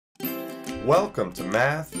Welcome to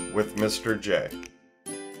Math with Mr. J.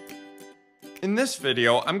 In this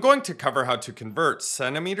video, I'm going to cover how to convert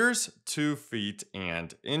centimeters to feet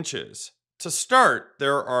and inches. To start,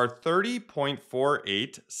 there are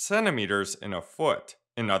 30.48 centimeters in a foot.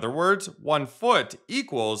 In other words, 1 foot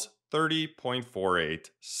equals 30.48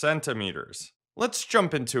 centimeters. Let's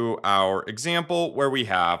jump into our example where we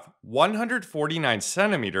have 149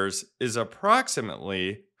 centimeters is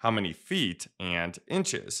approximately how many feet and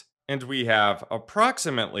inches. And we have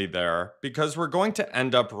approximately there because we're going to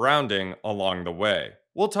end up rounding along the way.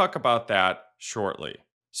 We'll talk about that shortly.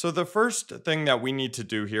 So the first thing that we need to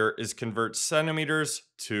do here is convert centimeters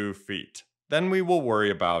to feet. Then we will worry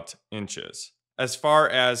about inches. As far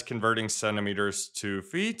as converting centimeters to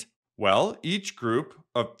feet, well, each group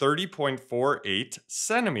of 30.48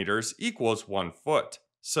 centimeters equals 1 foot.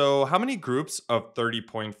 So how many groups of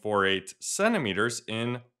 30.48 centimeters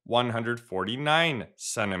in 149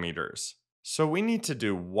 centimeters? So we need to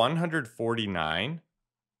do 149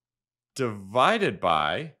 divided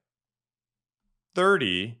by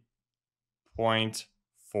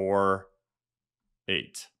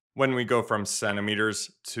 30.48. When we go from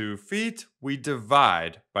centimeters to feet, we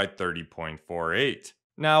divide by 30.48.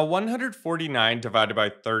 Now, 149 divided by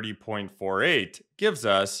 30.48 gives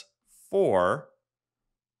us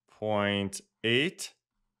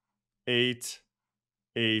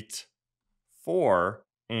 4.8884,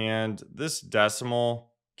 and this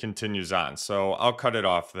decimal continues on, so I'll cut it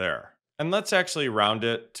off there. And let's actually round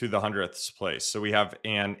it to the hundredths place. So we have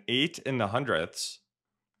an 8 in the hundredths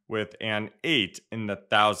with an 8 in the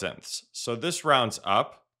thousandths. So this rounds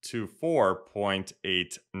up to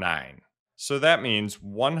 4.89. So that means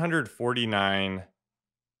 149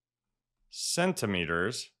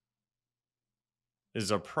 centimeters is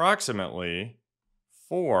approximately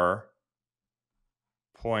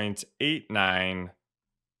 4.89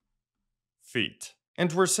 feet.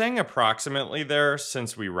 And we're saying approximately there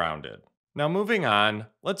since we rounded. Now moving on,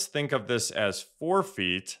 let's think of this as 4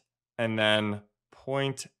 feet and then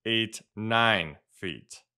 0.89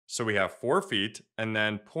 feet. So we have 4 feet and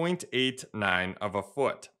then 0.89 of a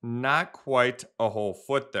foot. Not quite a whole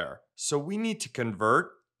foot there. So we need to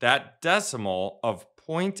convert that decimal of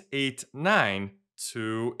 0.89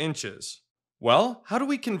 to inches. Well, how do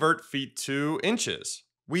we convert feet to inches?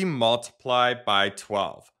 We multiply by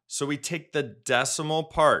 12. So we take the decimal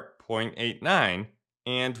part, 0.89,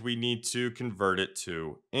 and we need to convert it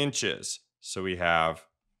to inches. So we have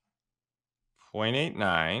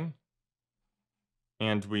 0.89,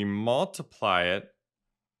 and we multiply it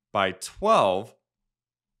by 12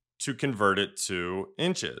 to convert it to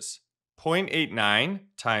inches. 0.89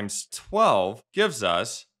 times 12 gives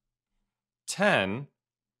us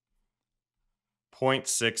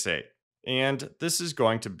 10.68. And this is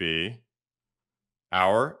going to be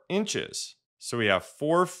our inches. So we have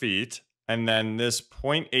 4 feet, and then this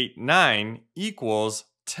 0.89 equals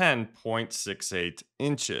 10.68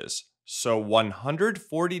 inches. So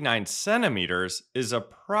 149 centimeters is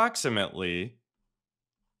approximately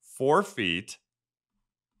 4 feet,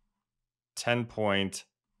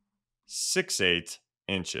 10.68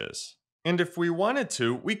 inches. And if we wanted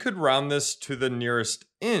to, we could round this to the nearest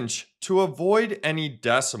inch to avoid any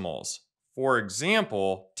decimals. For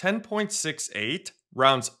example, 10.68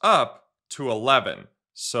 rounds up to 11.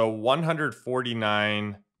 So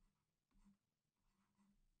 149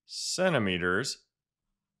 centimeters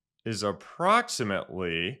is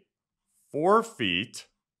approximately 4 feet,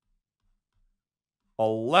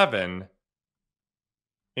 11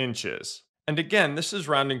 inches. And again, this is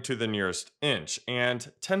rounding to the nearest inch,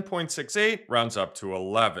 and 10.68 rounds up to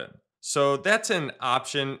 11. So that's an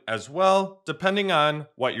option as well, depending on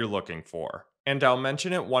what you're looking for. And I'll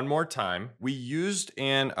mention it one more time. We used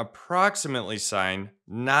an approximately sign,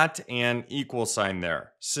 not an equal sign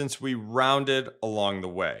there, since we rounded along the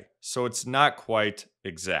way. So it's not quite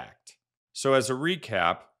exact. So as a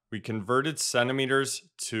recap, we converted centimeters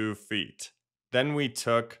to feet. Then we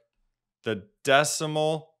took the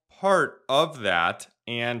decimal part of that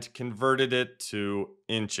and converted it to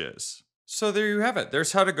inches. So there you have it.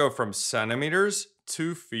 There's how to go from centimeters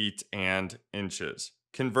to feet and inches.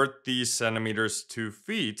 Convert these centimeters to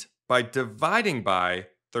feet by dividing by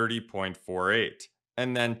 30.48,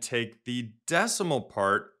 and then take the decimal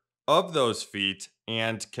part of those feet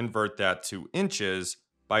and convert that to inches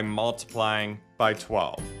by multiplying by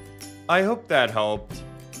 12. I hope that helped.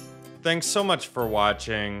 Thanks so much for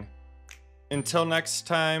watching. Until next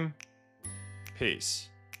time, peace.